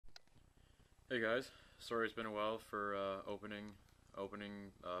Hey guys, sorry it's been a while for opening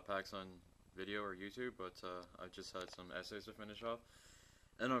packs on video or YouTube, but I've just had some essays to finish off,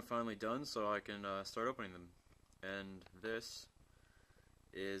 and I'm finally done, so I can start opening them. And this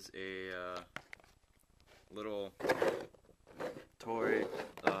is a little toy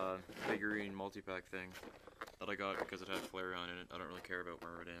figurine multi-pack thing that I got because it had Flareon in it. I don't really care about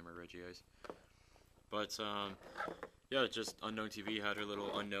Murradam or Reggie Ice, but yeah, just Unknown TV had her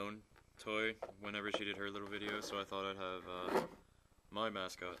little Unknown toy whenever she did her little video, so I thought I'd have my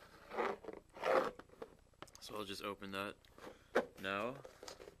mascot. So I'll just open that now.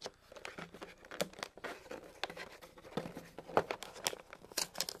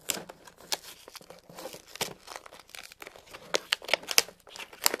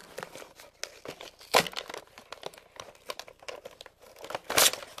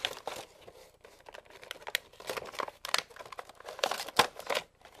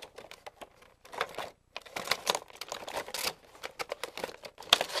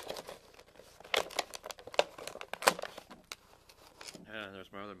 And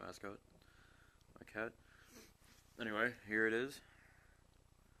there's my other mascot, my cat. Anyway, here it is.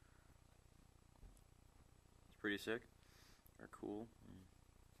 It's pretty sick, or cool.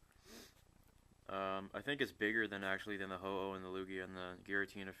 I think it's bigger than the Ho-Oh and the Lugia and the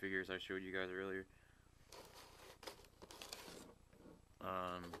Giratina figures I showed you guys earlier.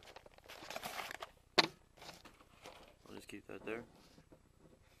 I'll just keep that there.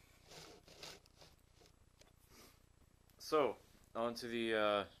 So, on to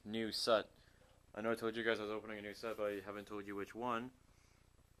the new set. I know I told you guys I was opening a new set, but I haven't told you which one.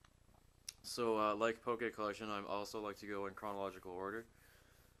 So, like Poke Collection, I also like to go in chronological order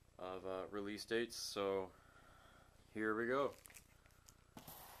of release dates. So, here we go.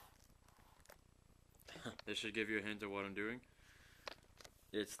 This should give you a hint of what I'm doing.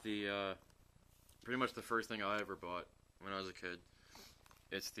 It's the pretty much the first thing I ever bought when I was a kid.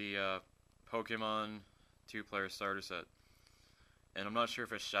 It's the Pokemon 2-player starter set. And I'm not sure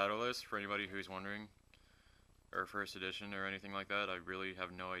if it's shadowless, for anybody who's wondering, or first edition or anything like that. I really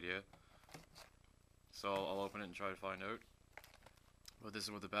have no idea. So I'll open it and try to find out. But this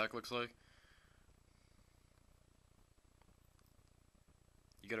is what the back looks like.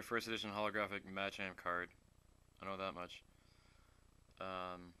 You get a first edition holographic Machamp card. I know that much.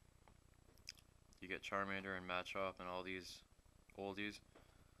 You get Charmander and Machop and all these oldies.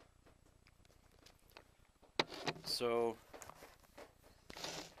 So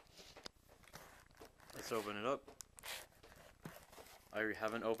let's open it up. I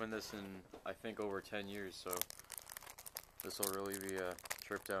haven't opened this in, I think, over 10 years, so this will really be a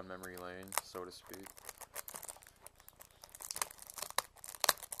trip down memory lane, so to speak.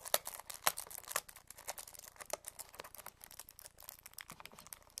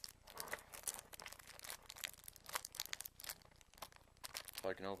 If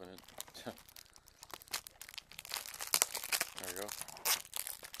I can open it. There we go.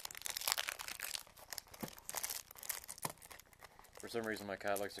 For some reason, my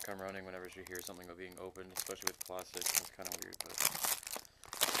cat likes to come running whenever she hears something being opened, especially with plastic. It's kind of weird, but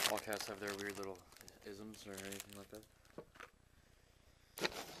all cats have their weird little isms or anything like that.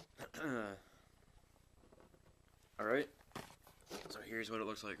 Alright, so here's what it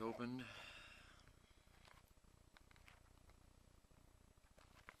looks like opened.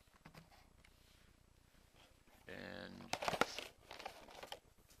 And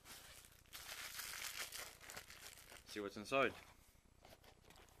see what's inside.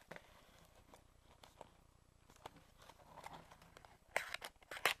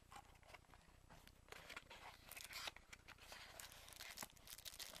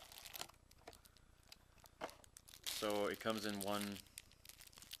 So it comes in one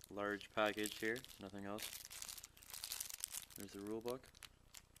large package here, nothing else. There's the rule book.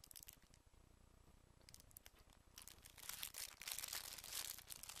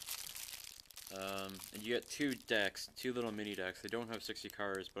 And you get two decks, two little mini decks. They don't have 60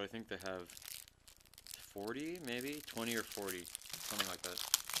 cards, but I think they have 40, maybe? 20 or 40, something like that.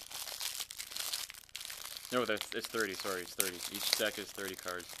 No, it's 30, sorry, it's 30. Each deck is 30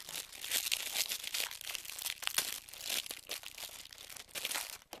 cards.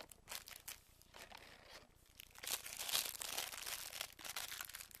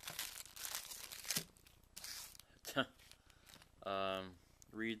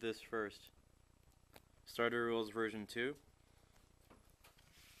 Read this first. Starter Rules version 2.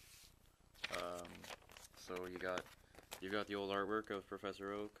 So you got the old artwork of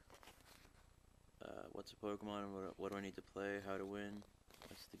Professor Oak. What's a Pokemon? What do I need to play? How to win?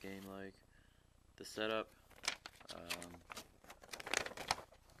 What's the game like? The setup.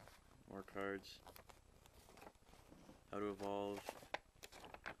 More cards. How to evolve.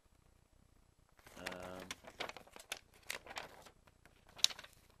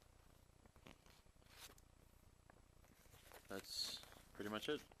 That's pretty much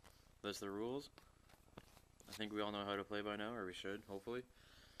it. That's the rules. I think we all know how to play by now, or we should, hopefully.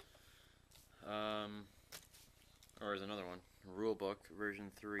 Or there's another one. Rulebook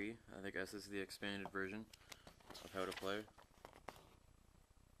version 3. I think this is the expanded version of how to play.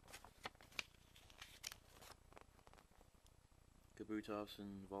 Kabutops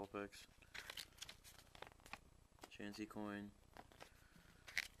and Vulpix. Chansey coin.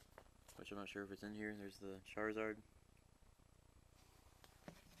 Which I'm not sure if it's in here. There's the Charizard.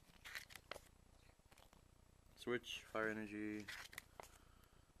 Switch, Fire Energy.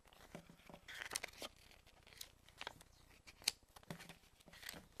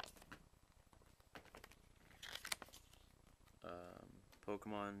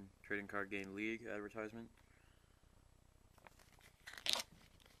 Pokemon Trading Card Game League advertisement.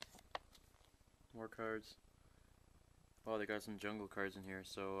 More cards. Oh, they got some jungle cards in here.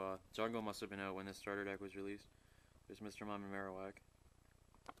 So, jungle must have been out when this starter deck was released. There's Mr. Mime and Marowak.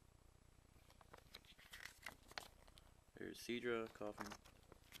 There's Seadra, Coffin,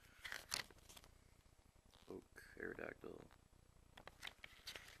 Oak, Aerodactyl.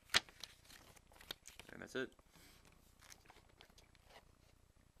 And that's it.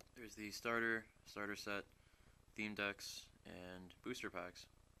 There's the starter set, theme decks, and booster packs.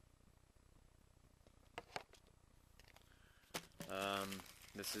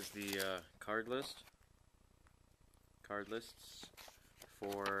 This is the card list. Card lists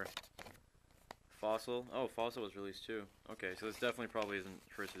for Fossil. Oh, Fossil was released too. Okay, so this definitely probably isn't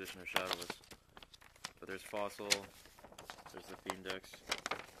first edition or Shadowless. But there's Fossil. There's the theme decks.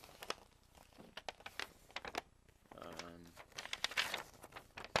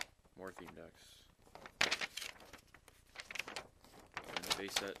 More theme decks. And the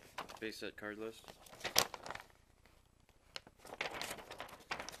base set card list.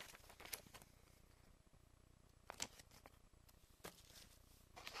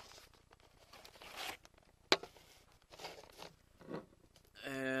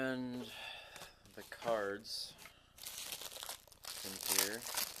 And the cards in here.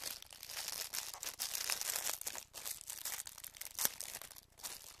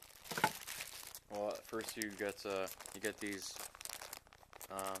 Well, first you get these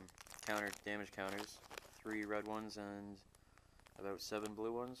damage counters, 3 red ones and about 7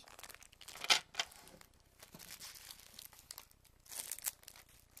 blue ones.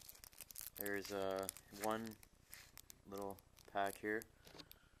 There's one little pack here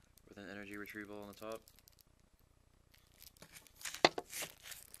with an energy retrieval on the top.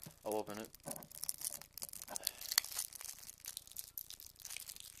 I'll open it.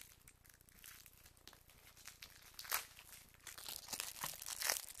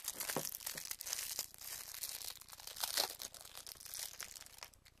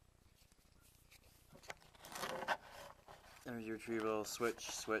 Energy retrieval, switch,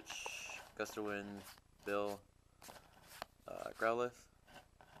 gust of wind, Bill, Growlithe.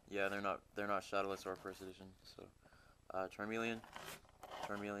 Yeah, they're not Shadowless or first edition. So, Charmeleon,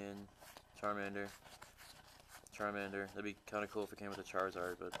 Charmander. That'd be kind of cool if it came with a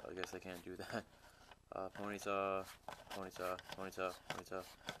Charizard, but I guess they can't do that. Ponyta,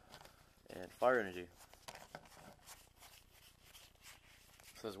 and Fire Energy.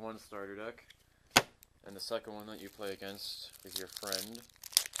 So there's one starter deck. And the second one that you play against with your friend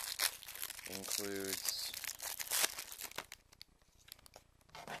includes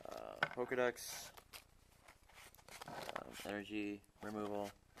Pokedex, Energy Removal,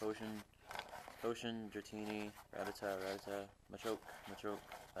 Potion, Dratini, Rattata, Machoke, Machop,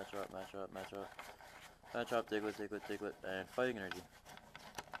 Diglett, and Fighting Energy.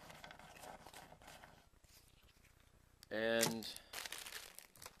 And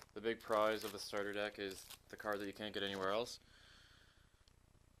the big prize of the starter deck is the card that you can't get anywhere else.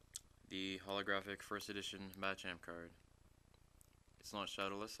 The holographic first edition Machamp card. It's not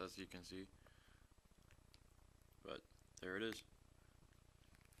Shadowless, as you can see. But there it is.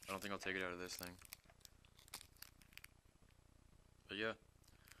 I don't think I'll take it out of this thing. But yeah.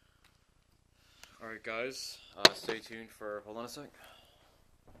 Alright guys, stay tuned for, hold on a sec.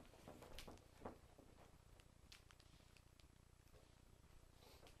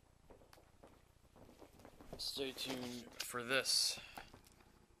 Stay tuned for this,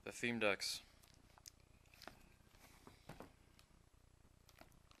 the theme decks.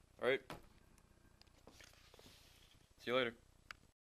 Alright, see you later.